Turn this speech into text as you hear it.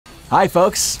Hi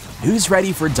folks, who's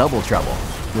ready for double trouble?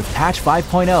 With patch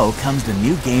 5.0 comes the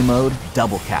new game mode,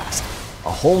 Double Cast,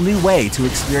 a whole new way to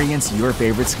experience your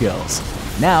favorite skills.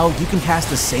 Now you can cast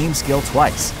the same skill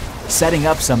twice, setting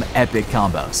up some epic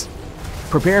combos.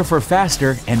 Prepare for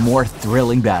faster and more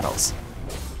thrilling battles.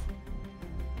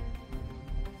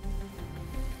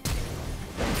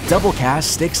 Double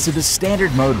Cast sticks to the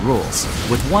standard mode rules,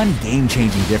 with one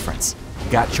game-changing difference.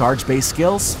 Got charge-based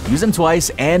skills? Use them twice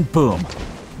and boom!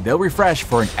 They'll refresh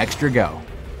for an extra go.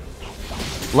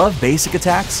 Love basic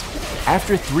attacks?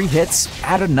 After 3 hits,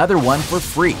 add another one for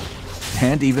free.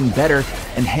 And even better,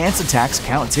 enhanced attacks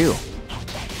count too.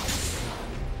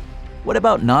 What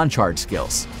about non-charge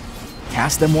skills?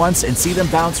 Cast them once and see them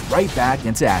bounce right back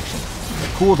into action. The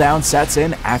cooldown sets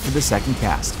in after the second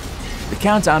cast. The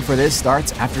countdown for this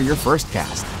starts after your first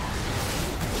cast.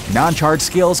 Non-charge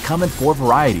skills come in 4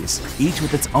 varieties, each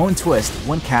with its own twist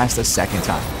when cast a second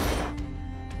time.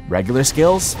 Regular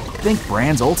skills? Think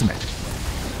Brand's Ultimate.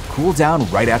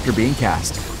 Cooldown right after being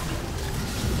cast.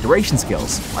 Duration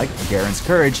skills, like Garen's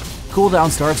Courage, cooldown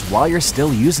starts while you're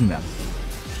still using them.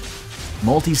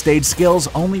 Multi-stage skills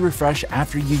only refresh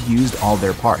after you used all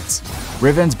their parts.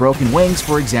 Riven's Broken Wings,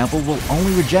 for example, will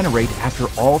only regenerate after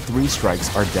all 3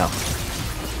 strikes are dealt.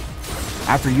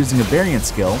 After using a variant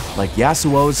skill, like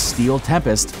Yasuo's Steel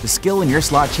Tempest, the skill in your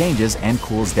slot changes and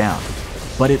cools down,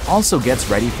 but it also gets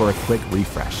ready for a quick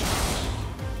refresh.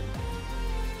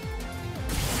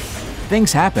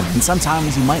 Things happen, and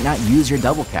sometimes you might not use your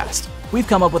double cast. We've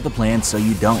come up with a plan so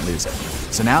you don't lose it.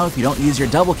 So now if you don't use your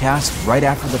double cast right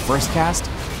after the first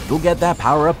cast, you'll get that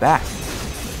power up back.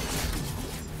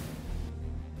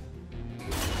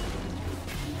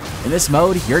 In this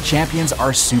mode, your champions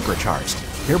are supercharged.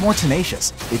 They're more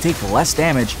tenacious, they take less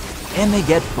damage, and they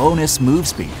get bonus move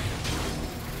speed.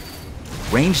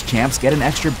 Ranged champs get an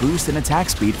extra boost in attack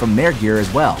speed from their gear as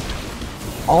well.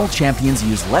 All champions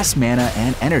use less mana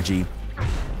and energy,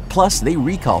 plus they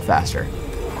recall faster.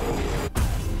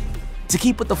 To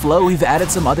keep with the flow, we've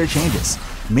added some other changes.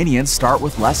 Minions start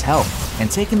with less health, and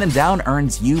taking them down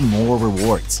earns you more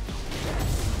rewards.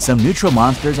 Some neutral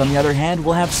monsters, on the other hand,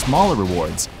 will have smaller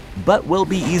rewards, but will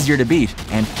be easier to beat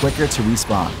and quicker to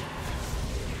respawn.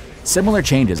 Similar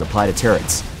changes apply to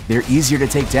turrets. They're easier to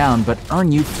take down, but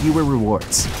earn you fewer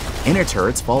rewards. Inner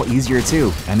turrets fall easier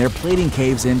too, and their plating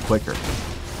caves in quicker.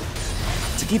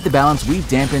 To keep the balance, we've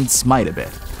dampened Smite a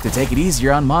bit, to take it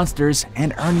easier on monsters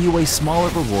and earn you a smaller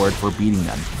reward for beating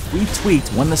them. We've tweaked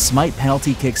when the Smite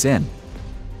penalty kicks in.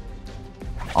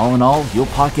 All in all, you'll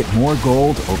pocket more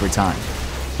gold over time,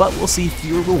 but we'll see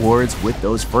fewer rewards with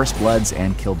those first bloods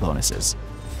and kill bonuses.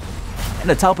 And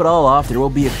to top it all off, there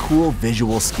will be a cool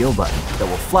visual skill button that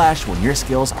will flash when your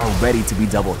skills are ready to be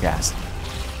double cast.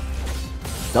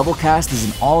 Double cast is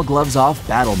an all gloves off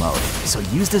battle mode, so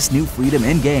use this new freedom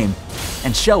in-game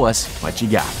and show us what you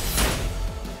got.